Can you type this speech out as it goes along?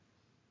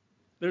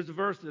There's a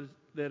verse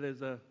that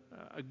is a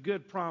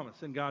good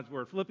promise in God's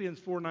Word. Philippians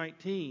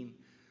 4:19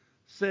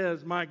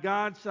 says, "My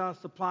God shall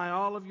supply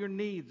all of your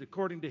needs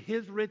according to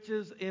His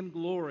riches in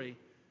glory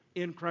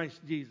in Christ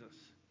Jesus."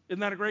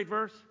 Isn't that a great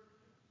verse?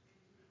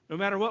 No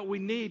matter what we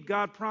need,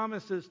 God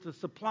promises to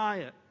supply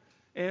it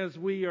as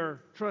we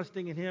are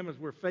trusting in Him, as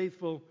we're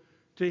faithful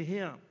to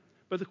Him.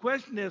 But the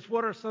question is,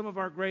 what are some of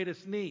our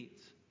greatest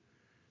needs?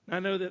 I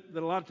know that a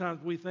lot of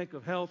times we think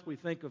of health, we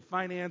think of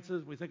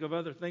finances, we think of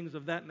other things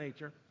of that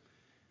nature.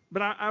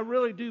 But I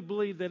really do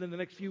believe that in the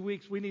next few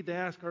weeks we need to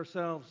ask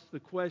ourselves the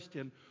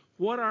question,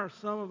 what are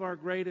some of our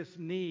greatest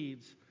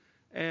needs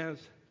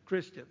as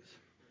Christians?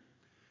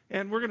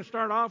 And we're going to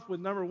start off with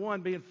number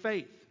one being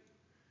faith.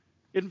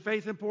 Isn't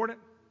faith important?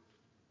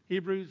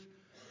 Hebrews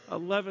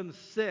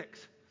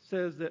 11:6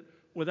 says that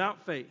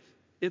without faith,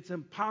 it's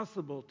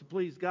impossible to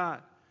please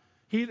God.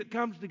 He that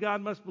comes to God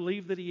must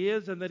believe that He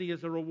is, and that He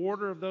is a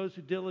rewarder of those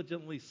who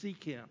diligently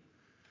seek Him.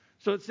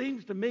 So it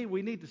seems to me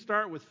we need to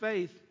start with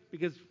faith,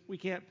 because we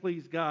can't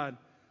please God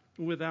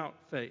without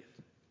faith.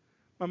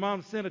 My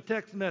mom sent a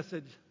text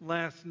message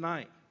last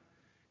night,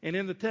 and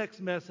in the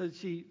text message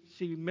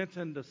she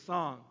mentioned a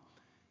song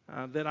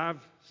that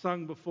I've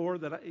sung before,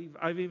 that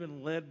I've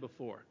even led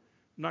before.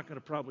 I'm not going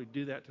to probably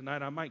do that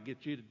tonight. I might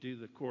get you to do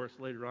the chorus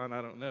later on,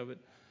 I don't know. But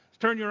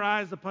turn your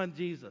eyes upon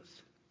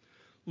Jesus.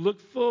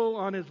 Look full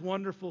on His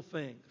wonderful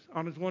things,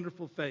 on His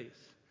wonderful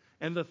face,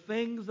 and the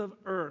things of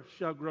earth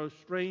shall grow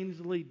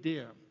strangely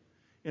dim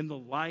in the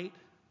light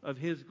of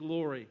His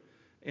glory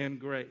and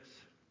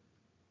grace.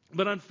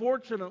 But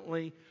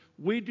unfortunately,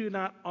 we do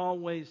not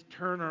always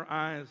turn our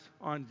eyes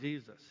on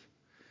Jesus.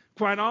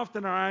 Quite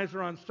often our eyes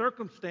are on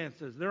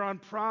circumstances, they're on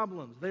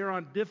problems, they're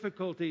on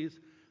difficulties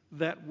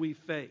that we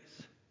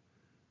face.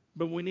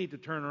 But we need to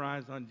turn our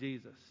eyes on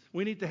Jesus.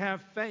 We need to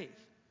have faith.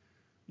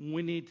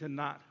 We need to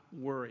not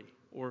worry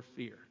or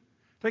fear.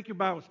 Take your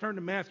Bibles, turn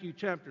to Matthew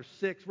chapter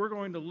 6. We're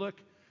going to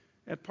look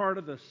at part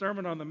of the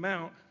Sermon on the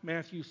Mount,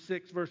 Matthew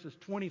 6, verses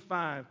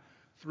 25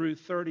 through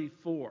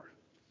 34.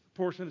 A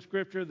portion of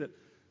Scripture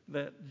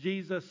that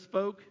Jesus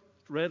spoke.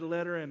 It's red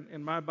letter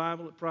in my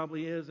Bible. It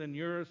probably is in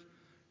yours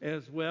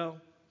as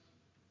well.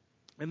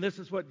 And this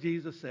is what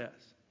Jesus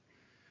says.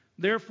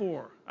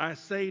 "Therefore, I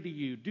say to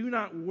you, do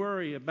not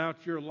worry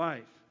about your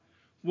life,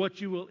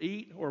 what you will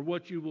eat or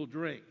what you will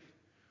drink,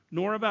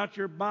 nor about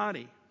your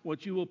body,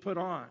 what you will put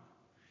on.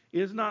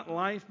 Is not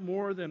life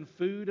more than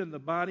food, and the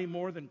body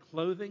more than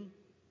clothing?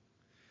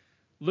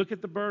 Look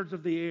at the birds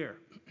of the air,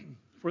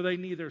 for they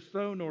neither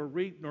sow nor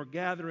reap nor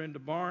gather into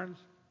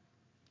barns,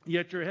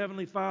 yet your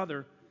heavenly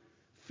Father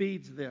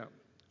feeds them.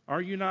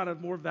 Are you not of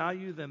more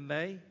value than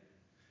they?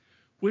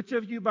 Which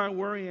of you by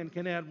worrying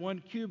can add 1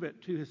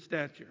 cubit to his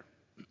stature?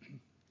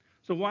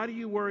 So why do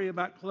you worry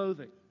about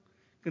clothing?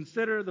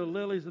 Consider the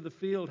lilies of the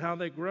field, how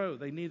they grow.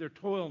 They neither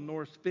toil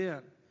nor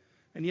spin.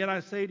 And yet I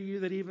say to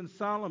you that even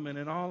Solomon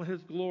in all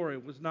his glory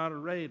was not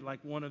arrayed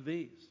like one of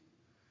these.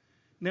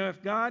 Now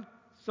if God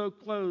so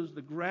clothes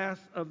the grass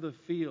of the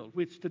field,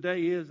 which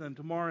today is and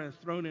tomorrow is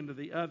thrown into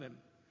the oven,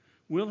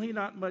 will He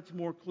not much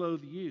more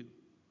clothe you,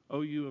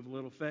 O you of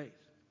little faith?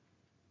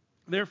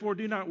 Therefore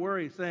do not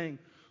worry, saying,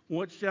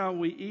 what shall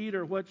we eat,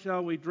 or what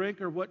shall we drink,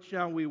 or what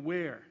shall we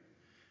wear?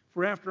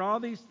 For after all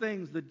these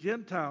things the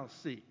Gentiles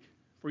seek.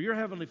 For your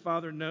heavenly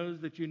Father knows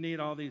that you need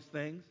all these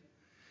things.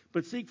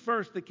 But seek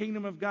first the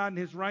kingdom of God and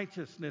His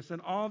righteousness, and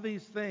all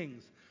these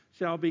things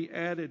shall be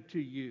added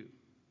to you.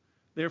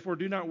 Therefore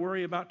do not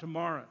worry about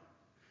tomorrow,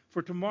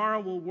 for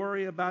tomorrow will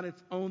worry about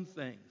its own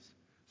things.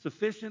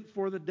 Sufficient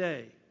for the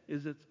day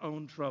is its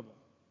own trouble."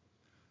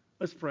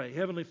 Let's pray.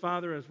 Heavenly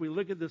Father, as we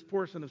look at this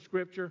portion of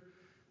Scripture,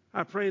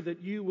 I pray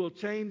that you will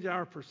change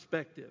our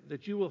perspective,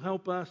 that you will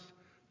help us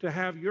to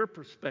have your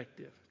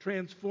perspective.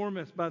 Transform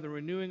us by the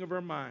renewing of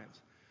our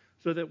minds,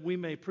 so that we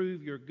may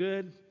prove your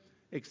good,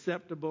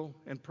 acceptable,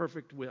 and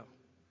perfect will.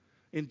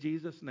 In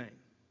Jesus' name,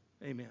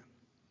 amen.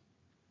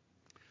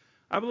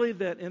 I believe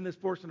that in this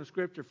portion of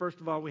Scripture, first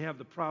of all, we have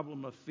the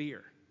problem of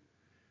fear.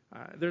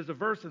 There's a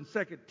verse in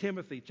 2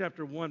 Timothy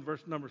chapter 1,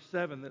 verse number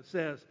 7 that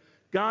says,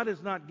 God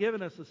has not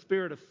given us a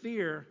spirit of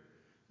fear,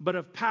 but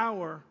of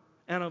power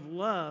and of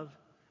love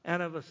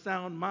and of a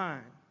sound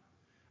mind.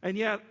 And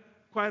yet,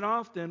 quite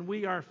often,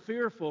 we are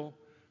fearful.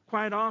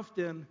 Quite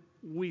often,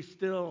 we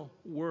still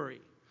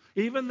worry.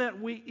 Even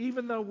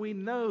though we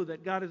know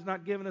that God has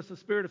not given us a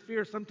spirit of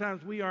fear,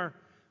 sometimes we are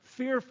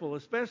fearful,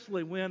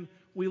 especially when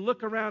we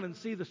look around and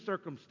see the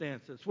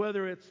circumstances,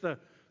 whether it's the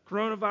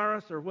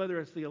coronavirus or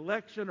whether it's the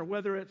election or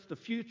whether it's the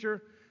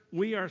future.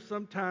 We are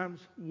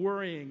sometimes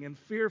worrying and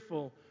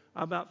fearful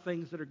about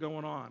things that are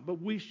going on.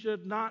 But we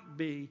should not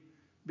be,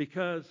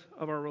 because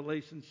of our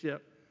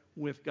relationship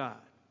with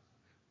God.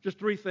 Just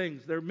 3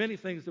 things. There are many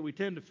things that we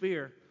tend to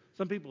fear.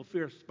 Some people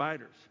fear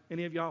spiders.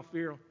 Any of y'all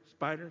fear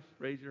spiders?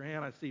 Raise your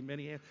hand. I see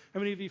many hands. How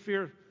many of you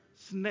fear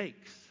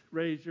snakes?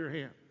 Raise your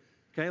hand.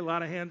 Okay, a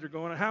lot of hands are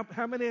going up.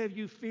 How many of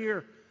you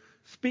fear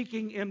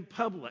speaking in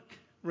public?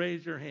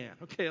 Raise your hand.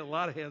 Okay, a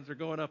lot of hands are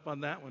going up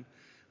on that one.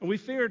 And we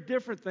fear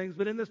different things,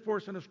 but in this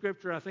portion of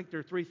Scripture, I think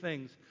there are 3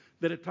 things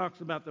that it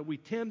talks about that we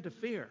tend to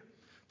fear.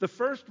 The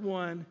first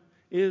one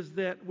is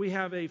that we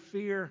have a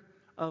fear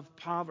of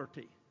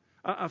poverty,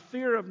 a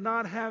fear of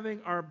not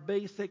having our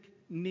basic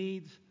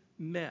needs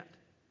met.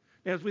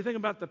 As we think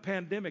about the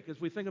pandemic, as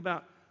we think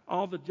about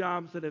all the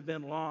jobs that have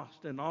been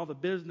lost and all the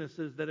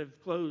businesses that have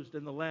closed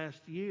in the last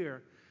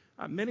year,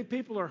 many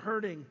people are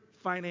hurting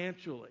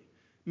financially.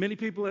 Many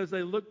people, as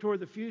they look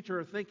toward the future,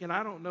 are thinking,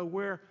 I don't know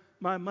where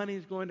my money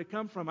is going to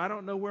come from. I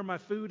don't know where my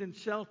food and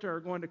shelter are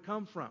going to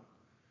come from.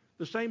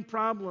 The same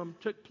problem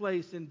took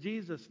place in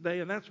Jesus' day,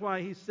 and that's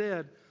why he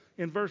said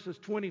in verses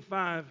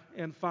 25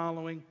 and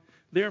following,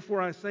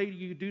 therefore I say to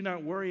you, do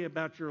not worry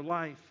about your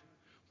life,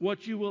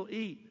 what you will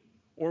eat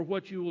or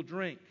what you will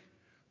drink,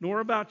 nor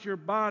about your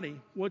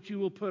body, what you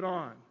will put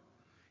on.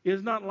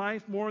 Is not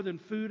life more than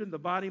food and the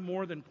body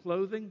more than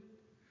clothing?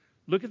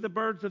 Look at the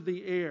birds of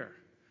the air,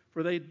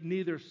 for they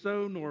neither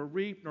sow nor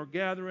reap nor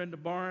gather into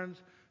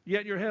barns,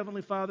 yet your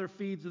heavenly Father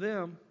feeds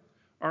them.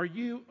 Are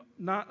you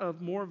not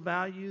of more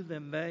value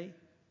than they?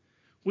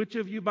 Which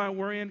of you by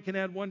worrying can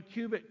add 1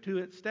 cubit to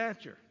its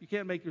stature? You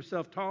can't make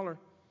yourself taller.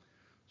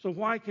 So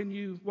why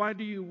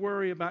do you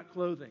worry about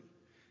clothing?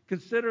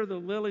 Consider the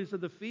lilies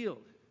of the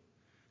field,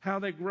 how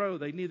they grow.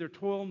 They neither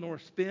toil nor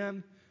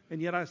spin.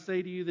 And yet I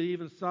say to you that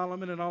even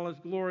Solomon in all his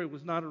glory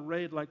was not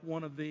arrayed like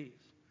one of these.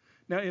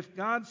 Now if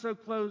God so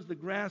clothes the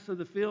grass of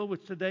the field,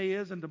 which today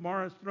is and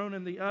tomorrow is thrown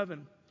in the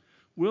oven,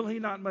 will he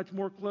not much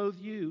more clothe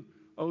you,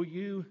 O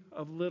you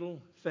of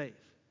little faith?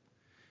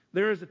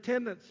 There is a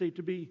tendency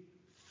to be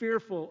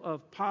fearful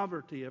of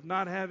poverty, of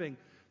not having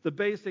the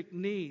basic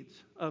needs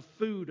of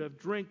food, of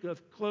drink,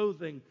 of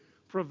clothing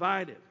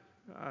provided.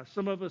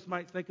 Some of us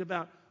might think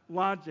about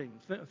lodging.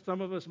 Some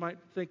of us might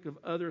think of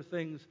other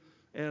things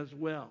as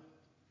well.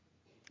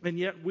 And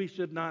yet we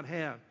should not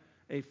have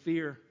a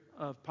fear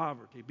of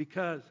poverty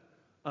because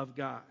of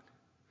God.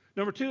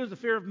 Number 2 is the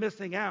fear of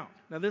missing out.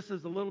 Now this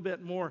is a little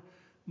bit more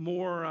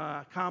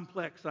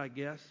complex, I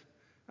guess,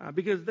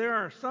 because there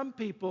are some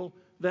people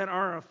that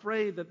are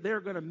afraid that they're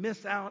going to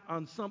miss out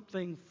on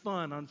something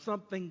fun, on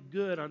something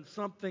good, on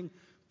something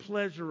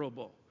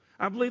pleasurable.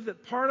 I believe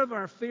that part of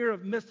our fear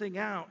of missing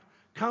out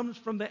comes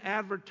from the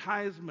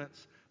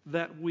advertisements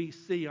that we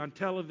see on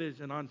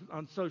television,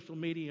 on social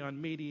media,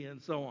 on media,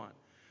 and so on.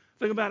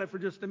 Think about it for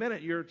just a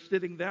minute. You're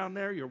sitting down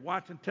there, you're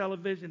watching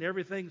television,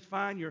 everything's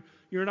fine,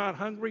 you're not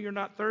hungry, you're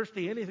not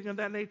thirsty, anything of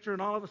that nature,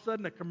 and all of a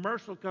sudden a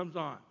commercial comes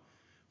on.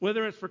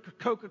 Whether it's for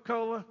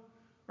Coca-Cola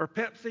or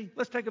Pepsi,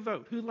 let's take a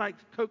vote. Who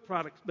likes Coke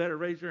products better?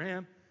 Raise your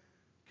hand.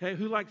 Okay,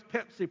 who likes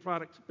Pepsi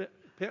products?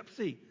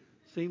 Pepsi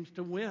seems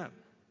to win.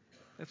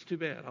 That's too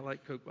bad. I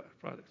like Coke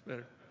products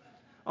better.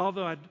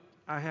 Although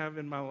I have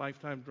in my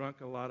lifetime drunk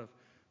a lot of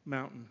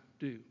Mountain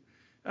Dew.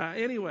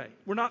 Anyway,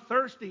 we're not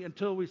thirsty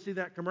until we see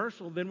that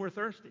commercial, then we're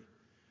thirsty.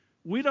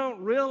 We don't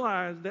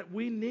realize that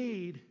we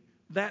need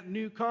that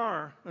new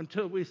car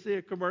until we see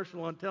a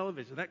commercial on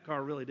television. That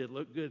car really did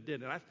look good,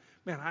 didn't it?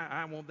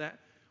 I want that.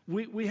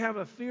 We have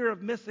a fear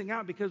of missing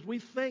out because we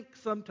think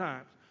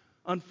sometimes,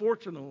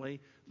 unfortunately,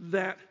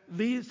 that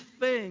these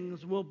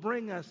things will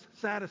bring us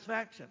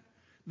satisfaction.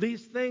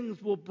 These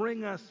things will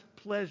bring us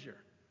pleasure.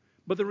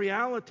 But the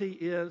reality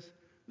is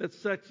that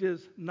such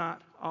is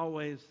not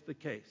always the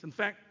case. In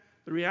fact,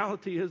 the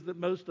reality is that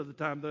most of the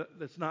time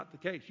that's not the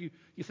case. You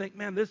think,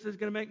 man, this is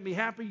going to make me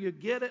happy. You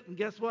get it, and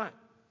guess what?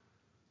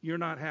 You're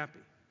not happy.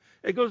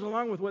 It goes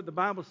along with what the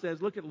Bible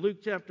says. Look at Luke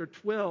chapter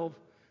 12,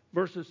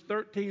 verses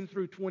 13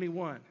 through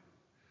 21.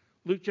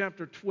 Luke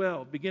chapter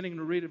 12, beginning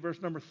to read at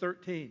verse number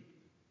 13.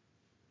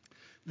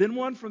 Then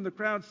one from the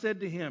crowd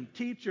said to him,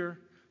 Teacher,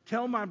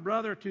 tell my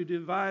brother to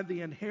divide the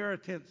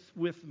inheritance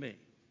with me.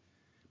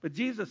 But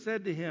Jesus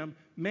said to him,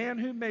 Man,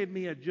 who made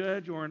me a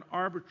judge or an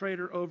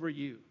arbitrator over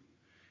you?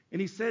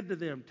 And he said to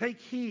them, Take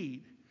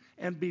heed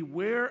and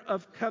beware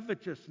of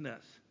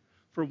covetousness,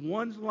 for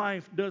one's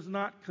life does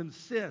not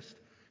consist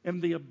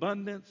in the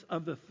abundance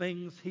of the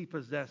things he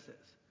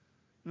possesses.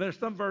 And there's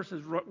some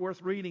verses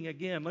worth reading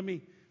again. Let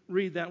me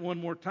read that one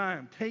more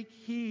time. Take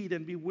heed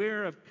and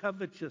beware of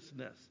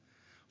covetousness,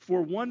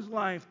 for one's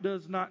life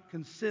does not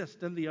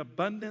consist in the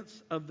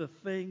abundance of the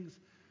things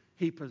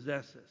he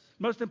possesses.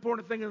 Most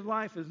important thing in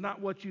life is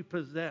not what you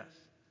possess.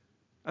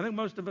 I think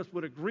most of us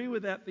would agree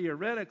with that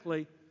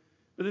theoretically,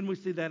 but then we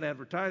see that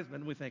advertisement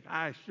and we think,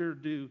 I sure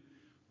do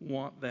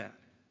want that.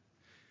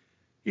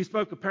 He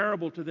spoke a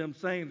parable to them,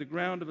 saying, The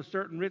ground of a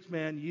certain rich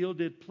man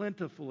yielded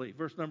plentifully.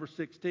 Verse number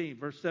 16.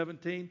 Verse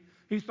 17,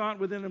 he thought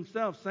within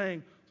himself,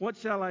 saying, What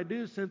shall I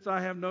do, since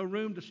I have no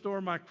room to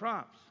store my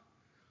crops?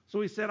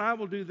 So he said, I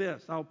will do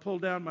this. I'll pull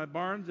down my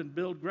barns and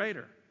build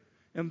greater,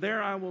 and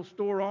there I will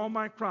store all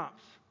my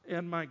crops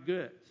and my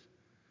goods.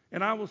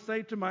 And I will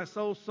say to my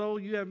soul,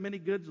 you have many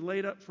goods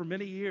laid up for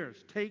many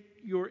years. Take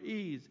your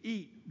ease,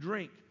 eat,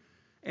 drink,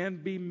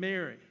 and be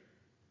merry.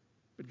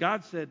 But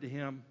God said to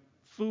him,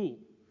 Fool,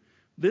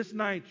 this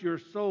night your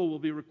soul will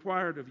be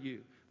required of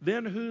you.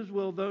 Then whose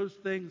will those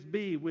things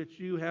be which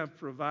you have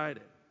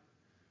provided?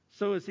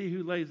 So is he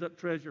who lays up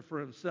treasure for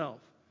himself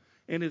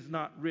and is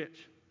not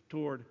rich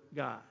toward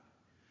God.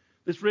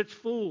 This rich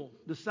fool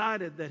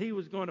decided that he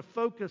was going to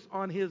focus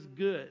on his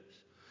goods.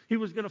 He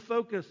was going to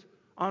focus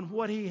on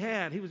what he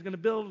had. He was going to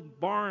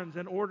build barns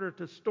in order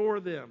to store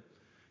them.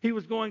 He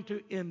was going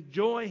to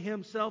enjoy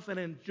himself and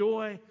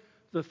enjoy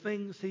the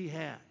things he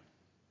had.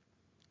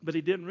 But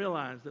he didn't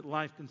realize that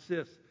life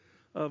consists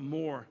of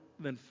more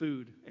than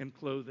food and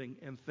clothing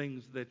and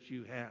things that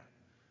you have.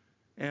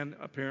 And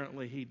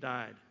apparently he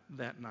died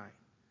that night.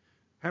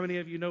 How many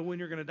of you know when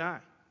you're going to die?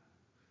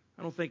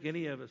 I don't think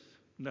any of us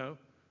know.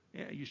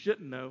 Yeah, you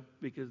shouldn't know,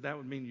 because that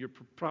would mean you're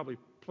probably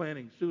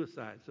planning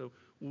suicide. So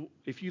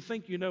if you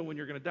think you know when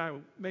you're going to die,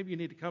 maybe you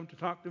need to come to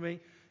talk to me,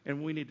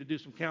 and we need to do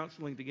some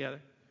counseling together.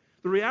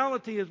 The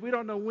reality is we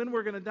don't know when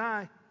we're going to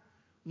die.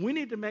 We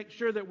need to make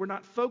sure that we're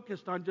not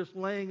focused on just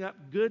laying up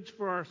goods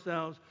for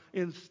ourselves.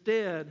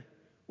 Instead,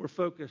 we're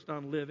focused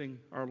on living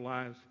our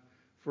lives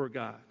for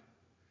God.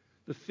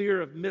 The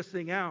fear of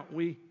missing out.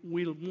 We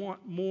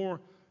want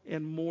more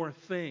and more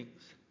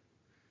things.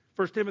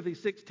 1 Timothy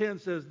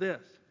 6:10 says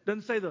this. It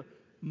doesn't say the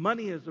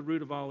money is the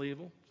root of all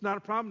evil. It's not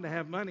a problem to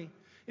have money.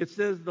 It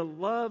says the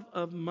love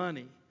of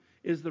money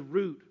is the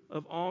root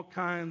of all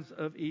kinds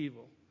of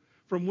evil,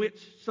 from which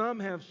some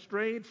have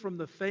strayed from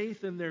the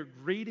faith in their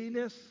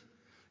greediness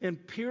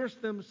and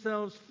pierced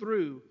themselves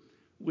through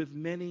with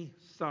many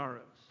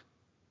sorrows.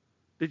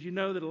 Did you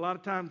know that a lot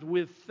of times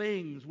with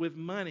things, with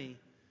money,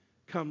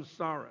 comes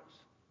sorrows?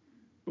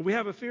 But we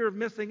have a fear of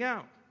missing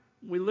out.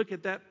 We look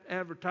at that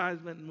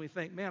advertisement and we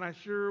think, man, I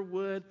sure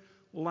would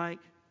like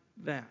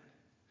that.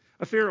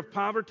 A fear of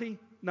poverty,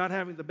 not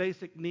having the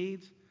basic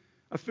needs.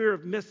 A fear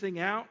of missing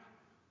out,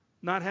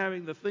 not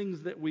having the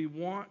things that we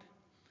want.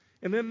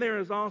 And then there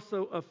is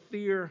also a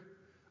fear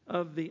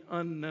of the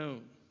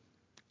unknown.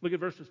 Look at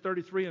verses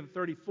 33 and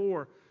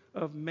 34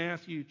 of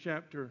Matthew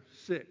chapter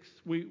 6.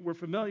 We're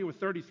familiar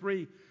with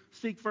 33.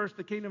 Seek first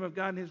the kingdom of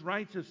God and his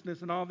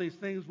righteousness, and all these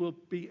things will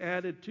be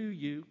added to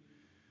you.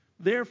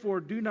 Therefore,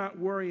 do not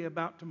worry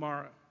about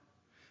tomorrow,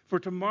 for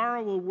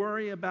tomorrow will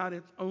worry about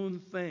its own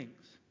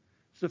things.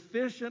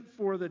 Sufficient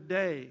for the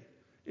day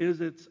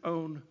is its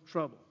own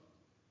trouble.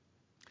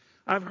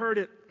 I've heard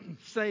it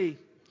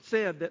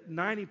said that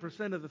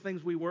 90% of the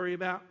things we worry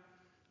about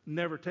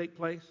never take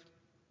place.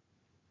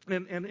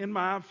 And in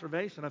my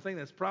observation, I think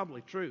that's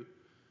probably true.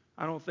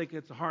 I don't think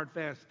it's a hard,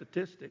 fast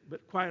statistic,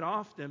 but quite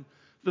often,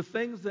 the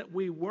things that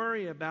we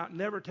worry about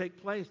never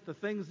take place. The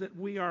things that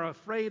we are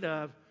afraid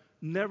of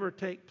never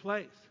take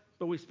place.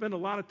 But we spend a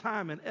lot of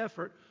time and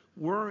effort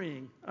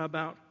worrying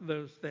about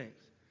those things.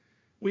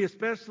 We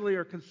especially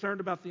are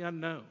concerned about the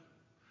unknown.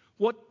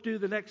 What do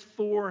the next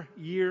 4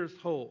 years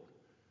hold?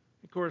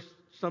 Of course,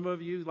 some of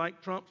you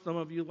like Trump, some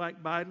of you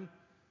like Biden.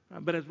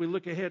 But as we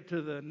look ahead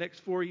to the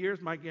next 4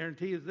 years, my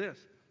guarantee is this.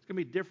 It's going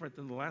to be different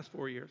than the last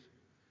 4 years.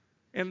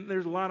 And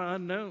there's a lot of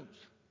unknowns.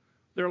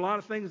 There are a lot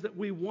of things that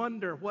we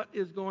wonder what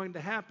is going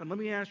to happen. Let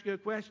me ask you a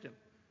question.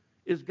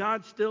 Is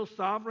God still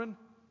sovereign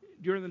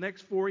during the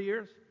next 4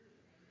 years?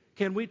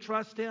 Can we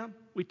trust him?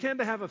 We tend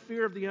to have a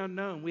fear of the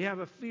unknown. We have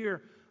a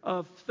fear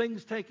of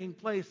things taking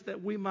place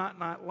that we might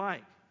not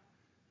like.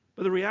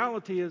 But the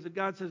reality is that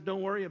God says,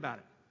 don't worry about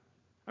it.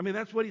 I mean,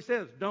 that's what he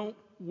says. Don't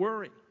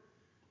worry.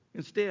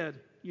 Instead,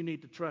 you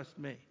need to trust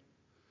me.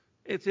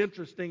 It's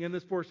interesting in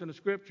this portion of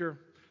Scripture,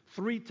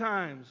 3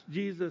 times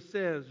Jesus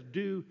says,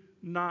 do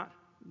not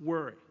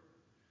worry.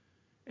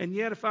 And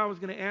yet, if I was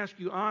going to ask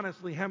you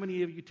honestly, how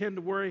many of you tend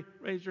to worry?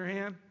 Raise your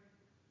hand.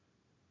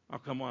 Oh,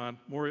 come on.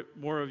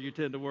 More of you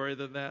tend to worry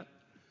than that.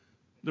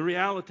 The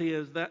reality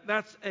is that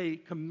that's a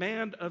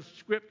command of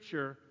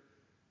Scripture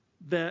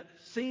that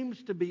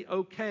seems to be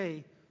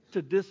okay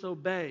to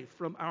disobey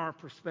from our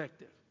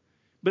perspective.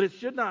 But it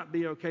should not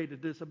be okay to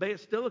disobey.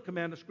 It's still a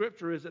command of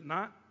Scripture, is it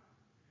not?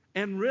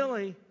 And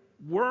really,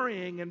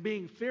 worrying and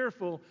being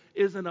fearful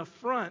is an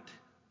affront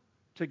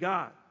to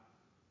God,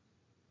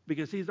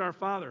 because he's our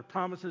Father,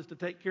 promises to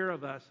take care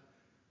of us,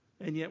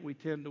 and yet we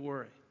tend to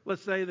worry.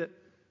 Let's say that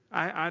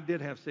I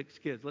did have 6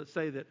 kids. Let's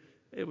say that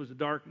it was a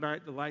dark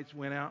night, the lights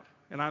went out,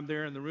 and I'm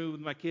there in the room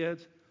with my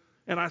kids,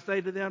 and I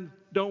say to them,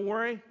 don't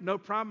worry, no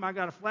problem, I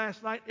got a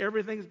flashlight,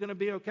 everything's going to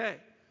be okay.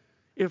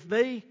 If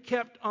they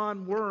kept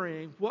on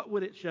worrying, what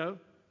would it show?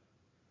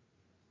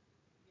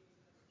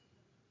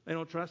 They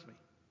don't trust me.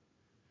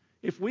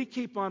 If we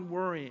keep on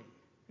worrying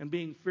and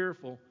being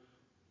fearful,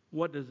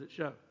 what does it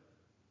show?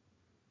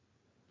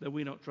 That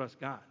we don't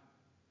trust God.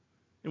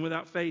 And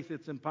without faith,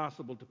 it's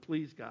impossible to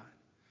please God.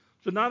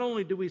 So not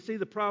only do we see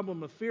the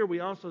problem of fear,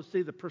 we also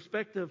see the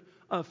perspective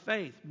of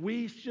faith.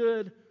 We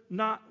should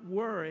not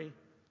worry.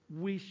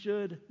 We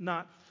should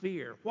not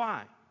fear.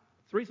 Why?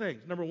 3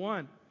 things. Number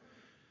 1,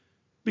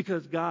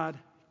 because God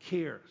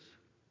cares.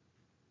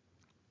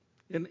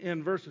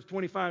 In verses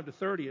 25 to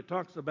 30, it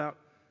talks about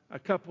a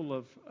couple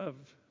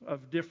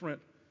of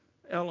different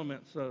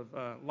elements of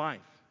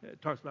life.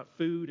 It talks about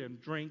food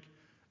and drink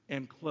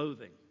and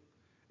clothing.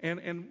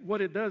 And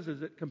what it does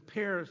is it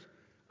compares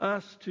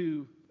us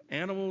to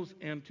animals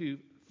and to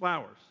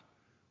flowers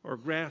or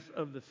grass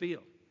of the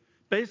field.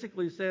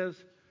 Basically says,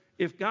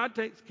 if God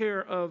takes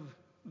care of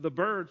the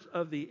birds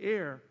of the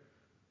air,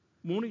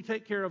 won't he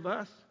take care of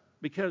us?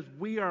 because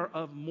we are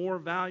of more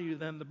value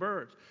than the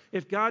birds.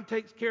 If God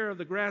takes care of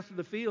the grass of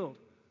the field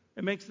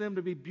and makes them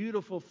to be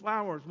beautiful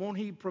flowers, won't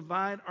He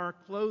provide our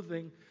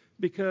clothing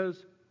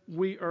because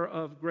we are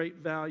of great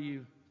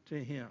value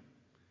to Him?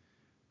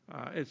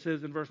 It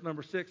says in verse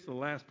number 6, the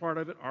last part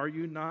of it, are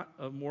you not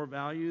of more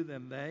value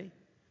than they?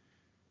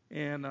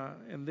 And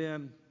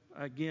then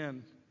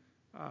again,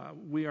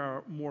 we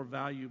are more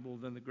valuable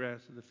than the grass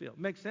of the field.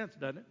 Makes sense,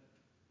 doesn't it?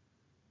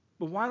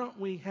 But why don't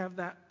we have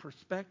that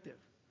perspective?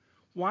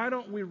 Why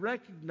don't we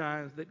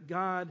recognize that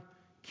God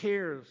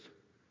cares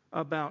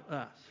about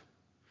us?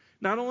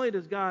 Not only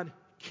does God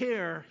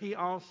care, He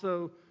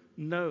also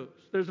knows.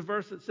 There's a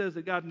verse that says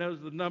that God knows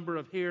the number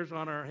of hairs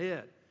on our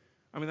head.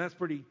 I mean, that's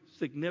pretty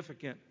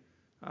significant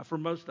for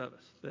most of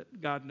us,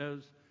 that God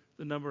knows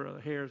the number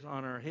of hairs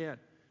on our head.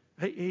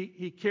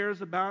 He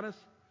cares about us.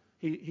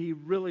 He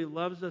really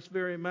loves us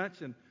very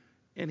much,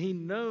 and He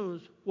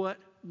knows what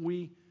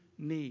we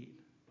need.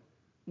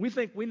 We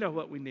think we know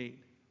what we need,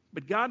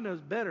 but God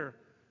knows better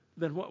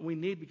than what we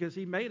need because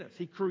He made us.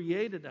 He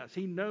created us.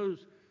 He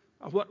knows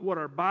what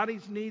our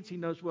bodies needs. He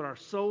knows what our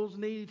souls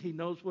need. He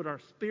knows what our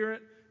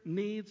spirit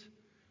needs.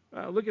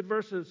 Look at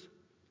verses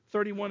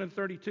 31 and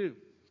 32.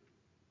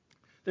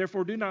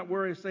 Therefore, do not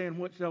worry, saying,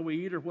 what shall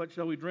we eat, or what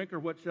shall we drink, or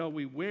what shall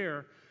we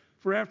wear?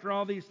 For after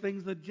all these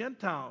things the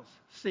Gentiles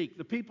seek,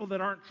 the people that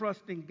aren't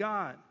trusting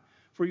God.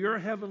 For your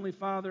heavenly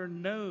Father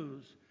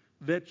knows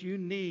that you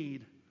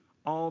need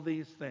all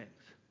these things.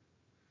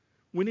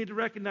 We need to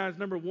recognize,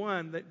 number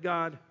one, that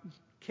God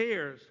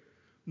cares.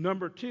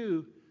 Number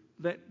two,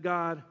 that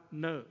God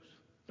knows.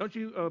 Don't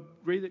you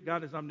agree that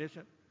God is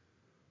omniscient?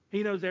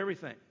 He knows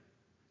everything.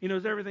 He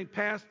knows everything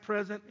past,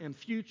 present, and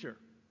future.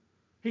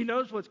 He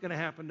knows what's going to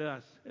happen to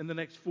us in the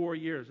next 4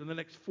 years, in the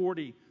next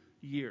 40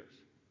 years.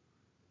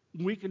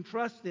 We can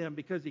trust Him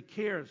because He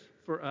cares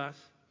for us.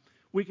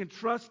 We can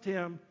trust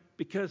Him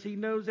because He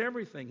knows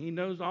everything. He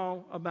knows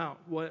all about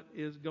what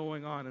is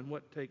going on and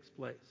what takes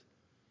place.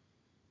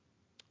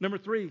 Number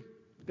three,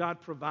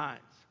 God provides.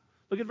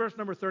 Look at verse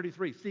number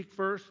 33. Seek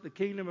first the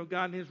kingdom of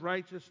God and His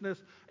righteousness,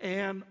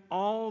 and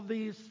all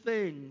these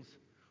things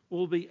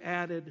will be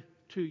added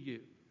to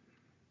you.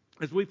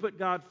 As we put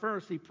God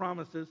first, He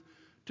promises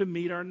to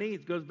meet our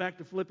needs. Goes back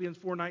to Philippians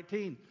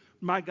 4:19.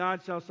 My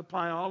God shall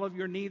supply all of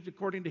your needs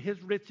according to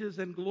His riches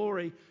and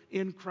glory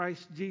in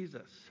Christ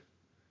Jesus.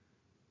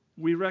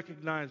 We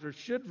recognize, or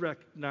should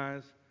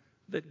recognize,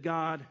 that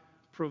God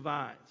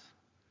provides.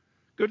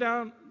 Go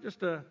down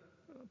just a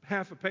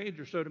half a page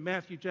or so to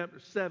Matthew chapter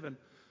 7,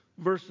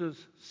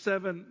 verses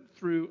 7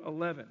 through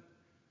 11.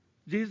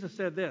 Jesus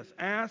said this,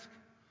 ask,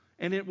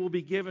 and it will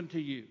be given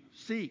to you.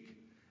 Seek,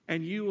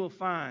 and you will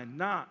find.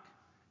 Knock,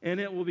 and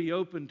it will be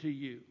open to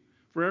you.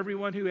 For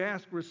everyone who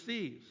asks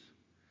receives,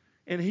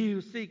 and he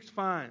who seeks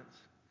finds,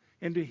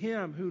 and to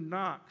him who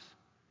knocks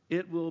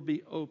it will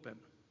be open.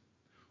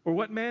 Or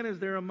what man is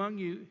there among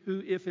you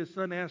who, if his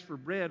son asks for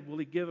bread, will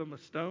he give him a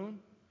stone?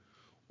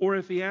 Or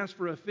if he asks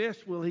for a fish,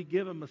 will he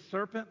give him a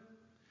serpent?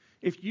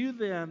 If you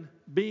then,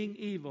 being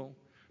evil,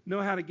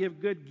 know how to give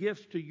good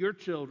gifts to your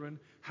children,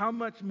 how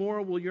much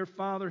more will your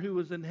Father who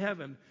is in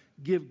heaven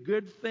give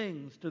good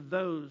things to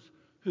those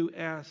who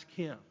ask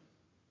Him?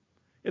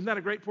 Isn't that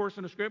a great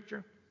portion of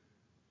Scripture?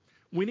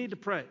 We need to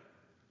pray,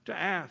 to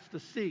ask, to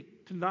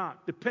seek, to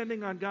knock,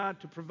 depending on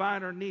God to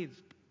provide our needs,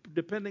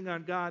 depending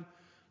on God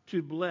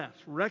to bless,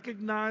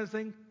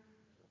 recognizing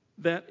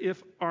that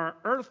if our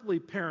earthly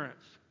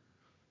parents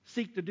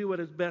seek to do what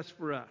is best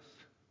for us,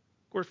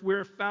 of course,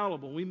 we're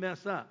fallible, we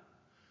mess up.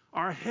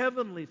 Our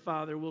Heavenly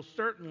Father will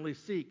certainly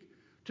seek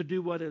to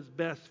do what is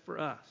best for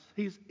us.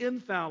 He's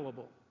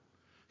infallible.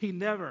 He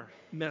never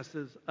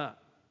messes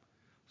up.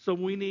 So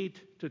we need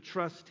to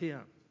trust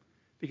Him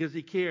because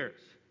He cares,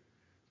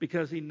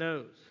 because He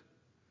knows,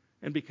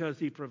 and because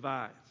He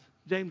provides.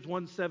 James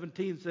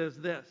 1:17 says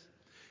this,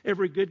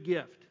 every good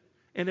gift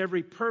and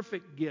every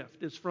perfect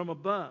gift is from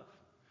above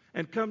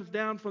and comes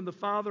down from the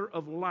Father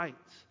of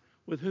lights,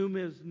 with whom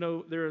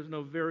there is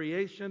no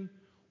variation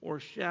or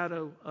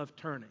shadow of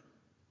turning.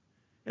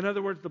 In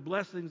other words, the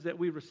blessings that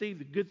we receive,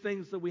 the good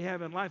things that we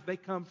have in life, they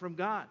come from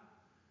God.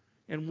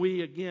 And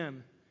we,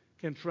 again,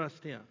 can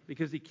trust Him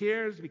because He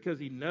cares, because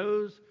He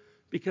knows,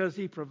 because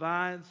He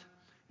provides,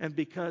 and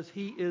because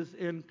He is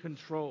in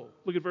control.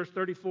 Look at verse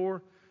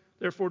 34.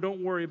 Therefore,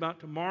 don't worry about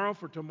tomorrow,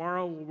 for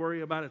tomorrow will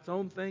worry about its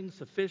own things.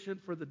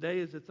 Sufficient for the day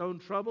is its own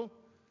trouble.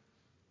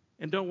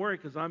 And don't worry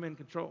because I'm in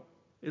control,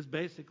 is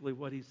basically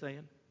what He's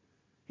saying.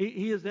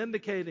 He is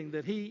indicating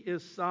that He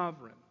is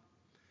sovereign.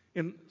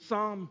 In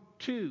Psalm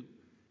 2,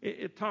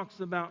 it talks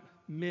about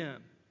men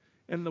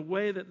and the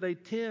way that they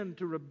tend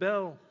to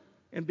rebel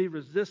and be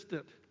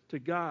resistant to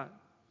God.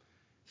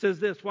 It says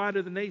this, why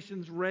do the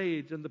nations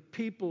rage and the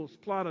peoples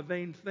plot a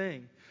vain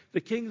thing?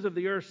 The kings of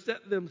the earth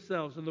set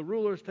themselves and the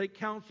rulers take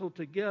counsel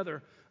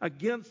together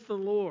against the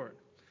Lord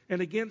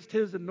and against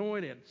His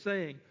anointed,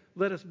 saying,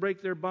 let us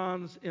break their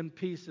bonds in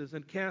pieces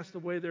and cast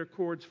away their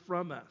cords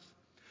from us.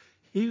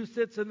 He who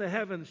sits in the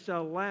heavens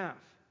shall laugh.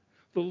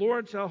 The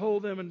Lord shall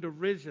hold them in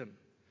derision.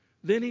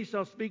 Then he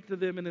shall speak to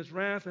them in his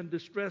wrath and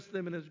distress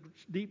them in his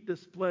deep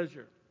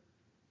displeasure.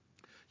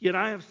 Yet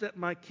I have set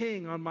my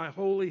king on my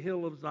holy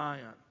hill of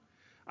Zion.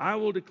 I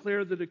will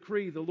declare the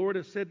decree. The Lord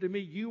has said to me,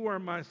 you are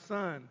my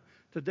son.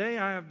 Today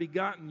I have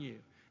begotten you.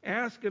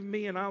 Ask of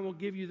me, and I will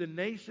give you the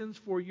nations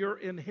for your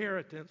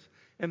inheritance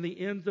and the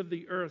ends of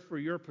the earth for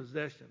your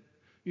possession.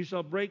 You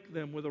shall break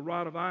them with a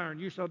rod of iron.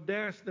 You shall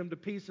dash them to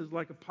pieces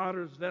like a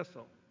potter's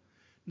vessel.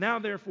 Now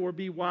therefore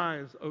be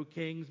wise, O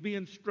kings. Be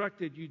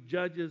instructed, you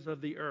judges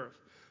of the earth.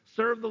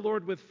 Serve the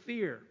Lord with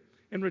fear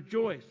and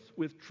rejoice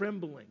with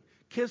trembling.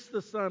 Kiss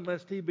the Son,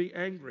 lest he be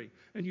angry,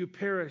 and you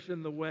perish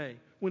in the way,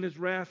 when his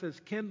wrath is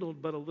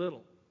kindled but a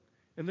little.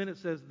 And then it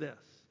says this,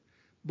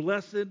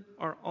 blessed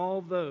are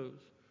all those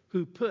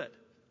who put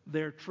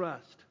their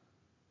trust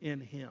in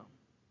him.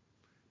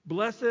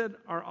 Blessed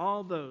are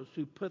all those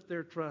who put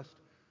their trust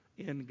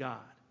in God,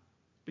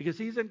 because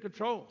he's in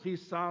control.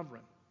 He's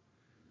sovereign.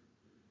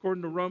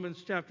 According to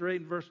Romans chapter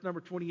 8 and verse number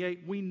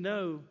 28, we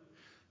know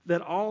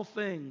that all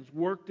things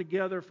work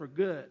together for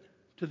good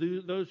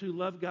to those who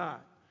love God,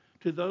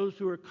 to those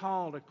who are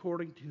called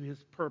according to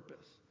his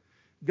purpose.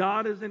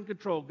 God is in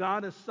control.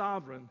 God is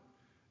sovereign,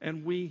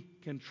 and we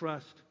can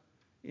trust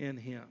in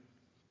him.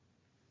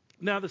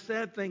 Now, the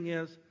sad thing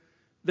is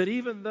that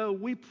even though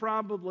we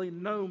probably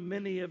know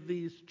many of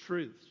these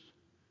truths,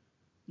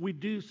 we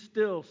do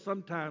still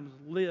sometimes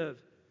live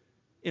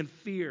in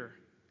fear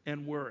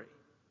and worry.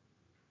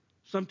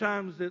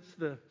 Sometimes it's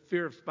the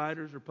fear of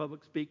spiders or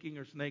public speaking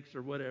or snakes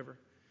or whatever.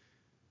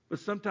 But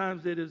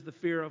sometimes it is the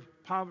fear of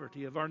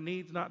poverty, of our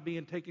needs not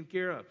being taken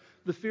care of.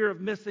 The fear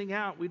of missing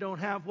out. We don't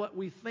have what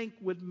we think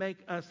would make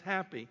us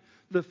happy.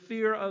 The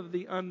fear of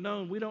the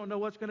unknown. We don't know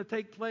what's going to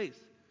take place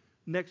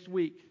next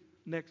week,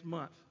 next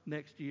month,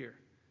 next year.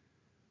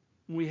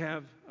 We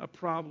have a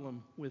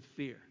problem with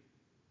fear.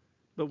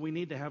 But we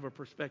need to have a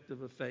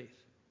perspective of faith.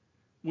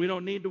 We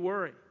don't need to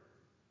worry.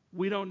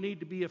 We don't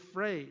need to be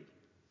afraid.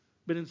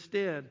 But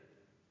instead,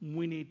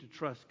 we need to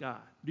trust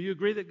God. Do you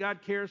agree that God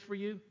cares for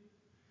you?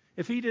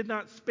 If he did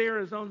not spare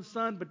his own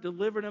son, but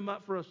delivered him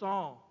up for us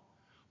all,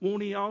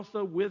 won't he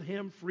also with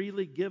him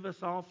freely give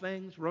us all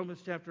things?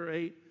 Romans chapter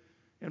 8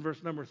 and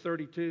verse number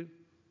 32.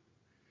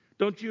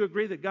 Don't you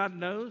agree that God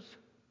knows?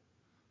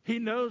 He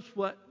knows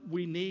what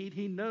we need.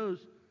 He knows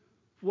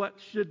what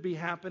should be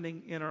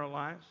happening in our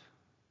lives.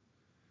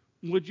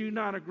 Would you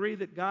not agree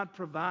that God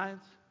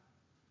provides?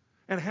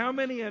 And how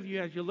many of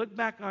you, as you look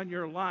back on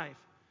your life,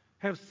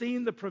 have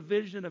seen the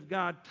provision of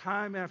God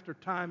time after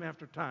time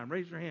after time?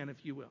 Raise your hand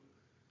if you will.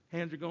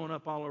 Hands are going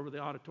up all over the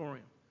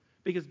auditorium.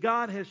 Because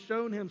God has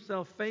shown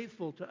himself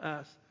faithful to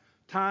us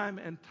time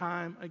and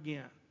time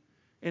again.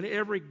 And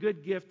every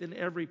good gift and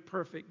every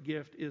perfect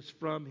gift is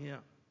from him.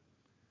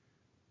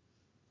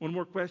 One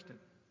more question.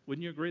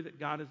 Wouldn't you agree that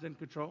God is in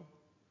control?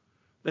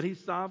 That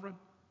he's sovereign?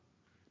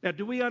 Now,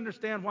 do we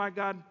understand why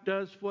God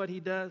does what he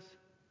does?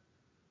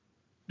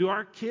 Do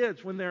our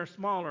kids, when they're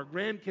small, our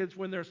grandkids,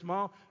 when they're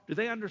small, do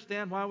they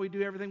understand why we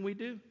do everything we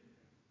do?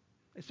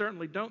 They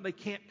certainly don't. They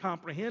can't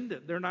comprehend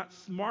it. They're not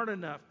smart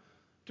enough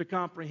to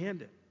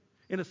comprehend it.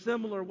 In a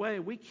similar way,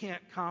 we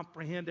can't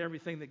comprehend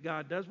everything that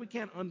God does. We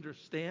can't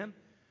understand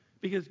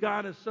because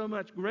God is so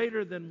much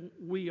greater than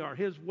we are.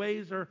 His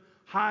ways are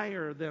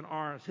higher than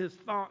ours. His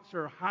thoughts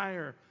are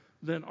higher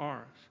than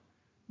ours.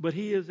 But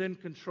he is in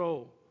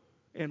control,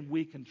 and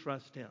we can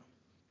trust him.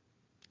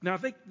 Now, I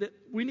think that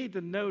we need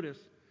to notice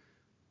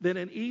that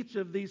in each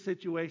of these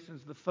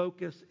situations, the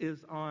focus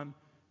is on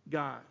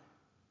God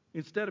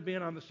instead of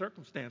being on the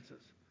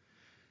circumstances.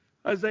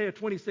 Isaiah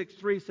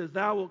 26:3 says,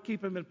 thou wilt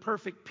keep him in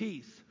perfect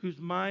peace, whose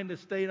mind is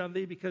stayed on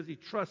thee because he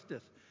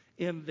trusteth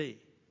in thee.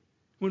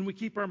 When we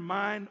keep our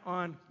mind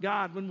on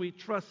God, when we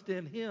trust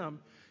in him,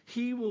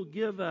 he will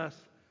give us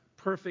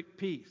perfect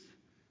peace,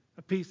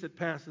 a peace that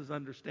passes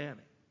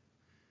understanding.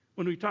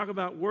 When we talk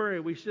about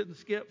worry, we shouldn't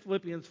skip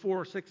Philippians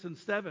 4, 6, and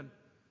 7,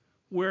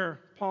 where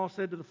Paul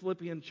said to the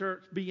Philippian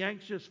church, be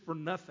anxious for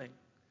nothing,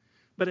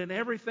 but in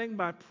everything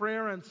by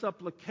prayer and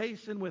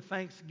supplication with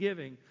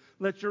thanksgiving,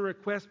 let your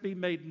requests be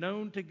made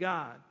known to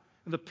God.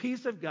 And the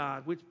peace of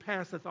God, which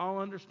passeth all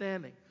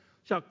understanding,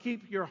 shall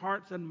keep your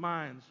hearts and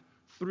minds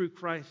through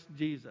Christ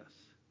Jesus.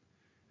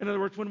 In other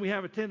words, when we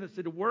have a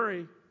tendency to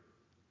worry,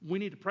 we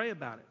need to pray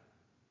about it.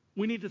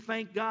 We need to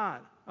thank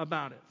God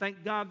about it.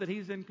 Thank God that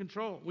he's in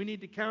control. We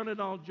need to count it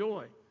all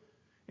joy.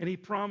 And he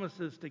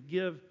promises to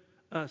give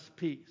us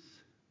peace.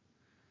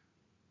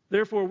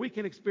 Therefore, we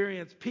can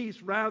experience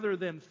peace rather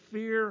than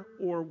fear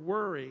or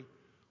worry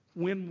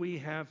when we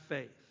have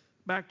faith.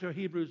 Back to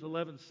Hebrews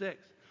 11:6.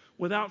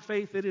 Without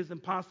faith it is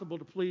impossible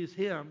to please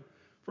him,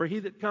 for he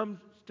that comes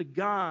to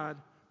God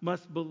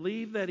must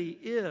believe that he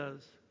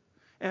is,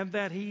 and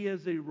that he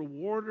is a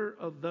rewarder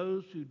of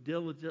those who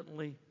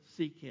diligently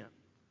seek him.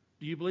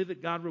 Do you believe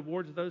that God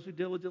rewards those who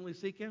diligently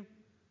seek him?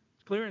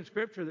 It's clear in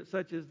Scripture that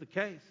such is the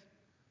case.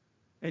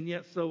 And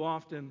yet so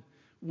often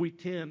we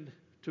tend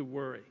to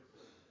worry.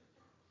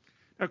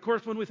 Now, of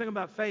course, when we think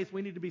about faith,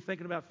 we need to be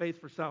thinking about faith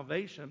for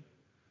salvation.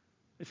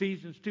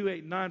 Ephesians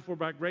 2:8-9, for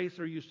by grace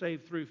are you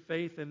saved through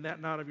faith, and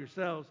that not of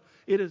yourselves.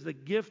 It is the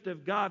gift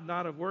of God,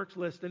 not of works,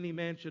 lest any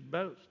man should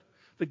boast.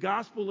 The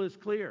gospel is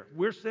clear.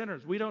 We're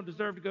sinners. We don't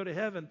deserve to go to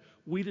heaven.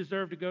 We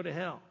deserve to go to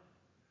hell.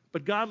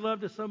 But God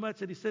loved us so much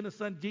that he sent his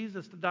son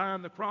Jesus to die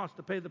on the cross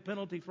to pay the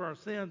penalty for our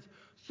sins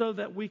so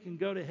that we can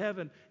go to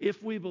heaven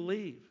if we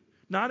believe.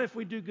 Not if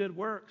we do good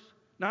works,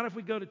 not if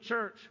we go to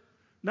church,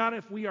 not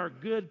if we are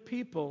good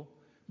people,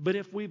 but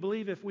if we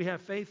believe, if we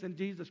have faith in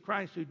Jesus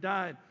Christ who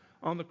died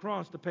on the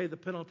cross to pay the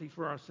penalty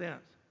for our sins.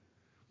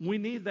 We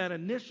need that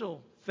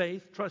initial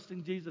faith,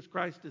 trusting Jesus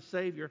Christ as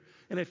Savior.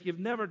 And if you've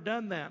never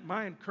done that,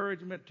 my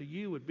encouragement to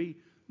you would be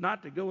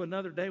not to go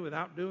another day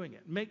without doing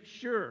it. Make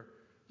sure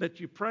that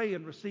you pray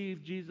and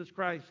receive Jesus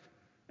Christ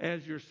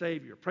as your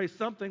Savior. Pray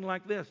something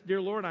like this: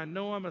 Dear Lord, I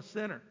know I'm a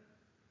sinner.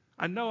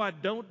 I know I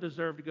don't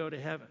deserve to go to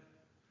heaven,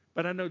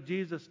 but I know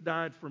Jesus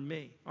died for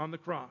me on the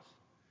cross,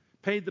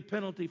 paid the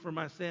penalty for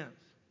my sins.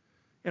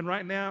 And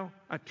right now,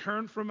 I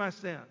turn from my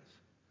sins,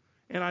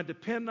 and I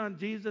depend on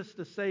Jesus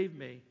to save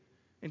me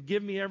and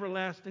give me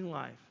everlasting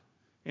life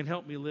and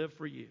help me live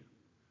for you.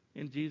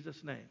 In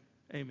Jesus' name,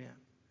 amen.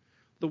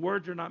 The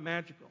words are not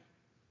magical,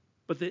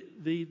 but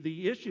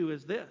the issue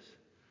is this.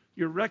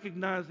 You're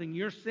recognizing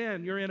your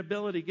sin, your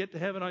inability to get to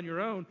heaven on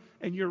your own,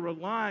 and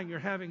you're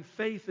having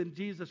faith in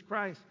Jesus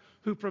Christ,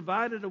 who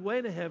provided a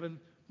way to heaven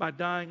by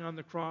dying on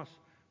the cross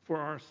for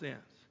our sins.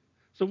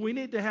 So we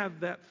need to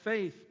have that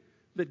faith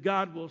that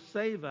God will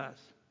save us,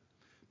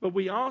 but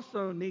we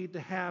also need to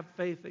have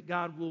faith that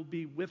God will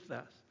be with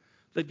us,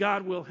 that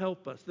God will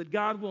help us, that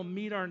God will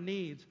meet our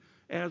needs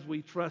as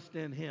we trust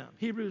in him.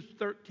 Hebrews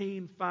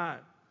 13:5,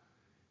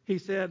 he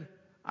said,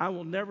 I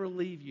will never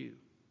leave you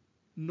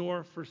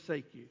nor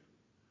forsake you.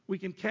 We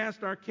can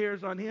cast our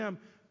cares on him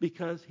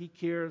because he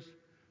cares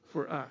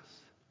for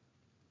us.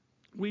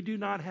 We do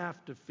not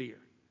have to fear,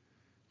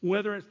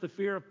 whether it's the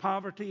fear of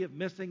poverty, of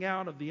missing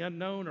out, of the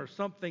unknown, or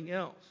something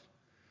else.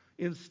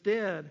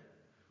 Instead,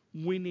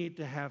 we need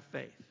to have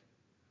faith.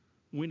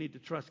 We need to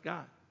trust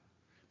God.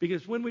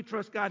 Because when we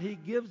trust God, he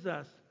gives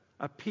us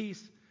a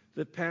peace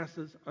that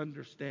passes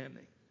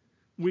understanding.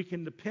 We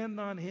can depend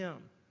on him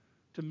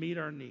to meet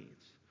our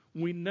needs.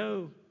 We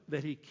know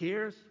that he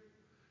cares.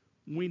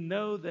 We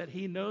know that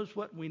he knows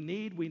what we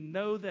need. We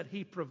know that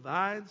he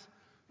provides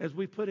as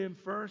we put him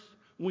first.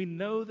 We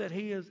know that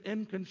he is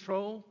in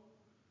control,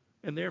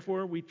 and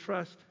therefore we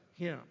trust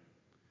him.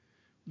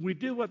 We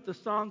do what the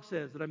song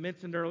says that I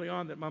mentioned early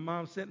on that my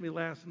mom sent me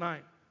last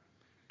night.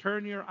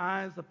 Turn your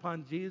eyes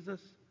upon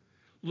Jesus.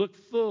 Look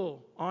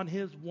full on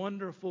his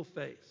wonderful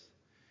face,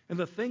 and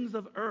the things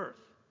of earth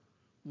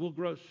will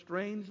grow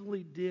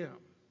strangely dim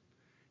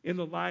in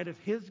the light of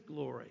his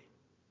glory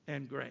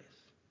and grace.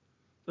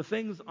 The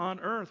things on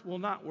earth will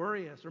not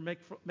worry us or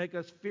make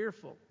us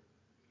fearful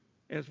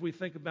as we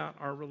think about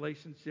our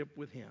relationship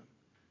with him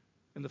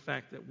and the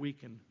fact that we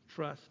can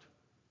trust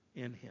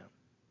in him.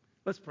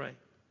 Let's pray.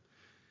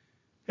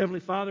 Heavenly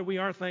Father, we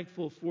are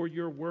thankful for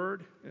your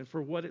word and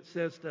for what it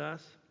says to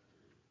us.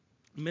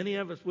 Many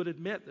of us would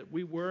admit that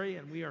we worry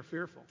and we are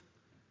fearful.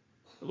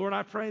 Lord,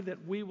 I pray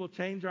that we will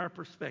change our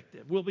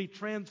perspective. We'll be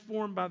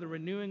transformed by the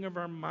renewing of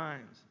our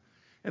minds,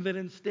 and that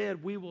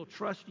instead we will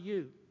trust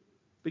you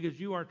because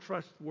you are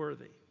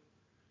trustworthy.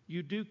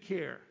 You do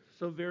care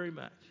so very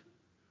much.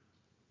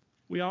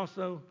 We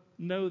also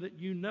know that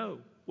you know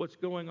what's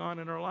going on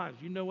in our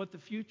lives. You know what the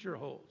future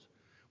holds.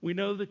 We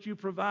know that you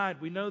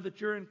provide. We know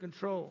that you're in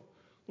control.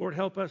 Lord,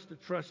 help us to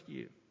trust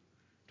you,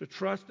 to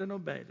trust and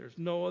obey. There's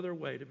no other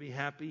way to be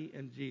happy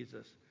in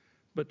Jesus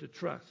but to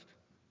trust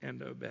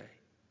and obey.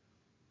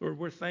 Lord,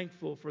 we're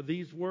thankful for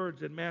these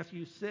words in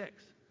Matthew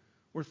 6.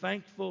 We're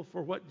thankful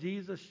for what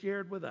Jesus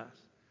shared with us.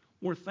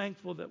 We're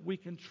thankful that we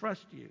can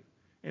trust you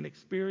and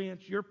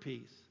experience your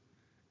peace.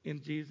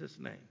 In Jesus'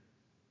 name,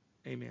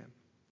 amen.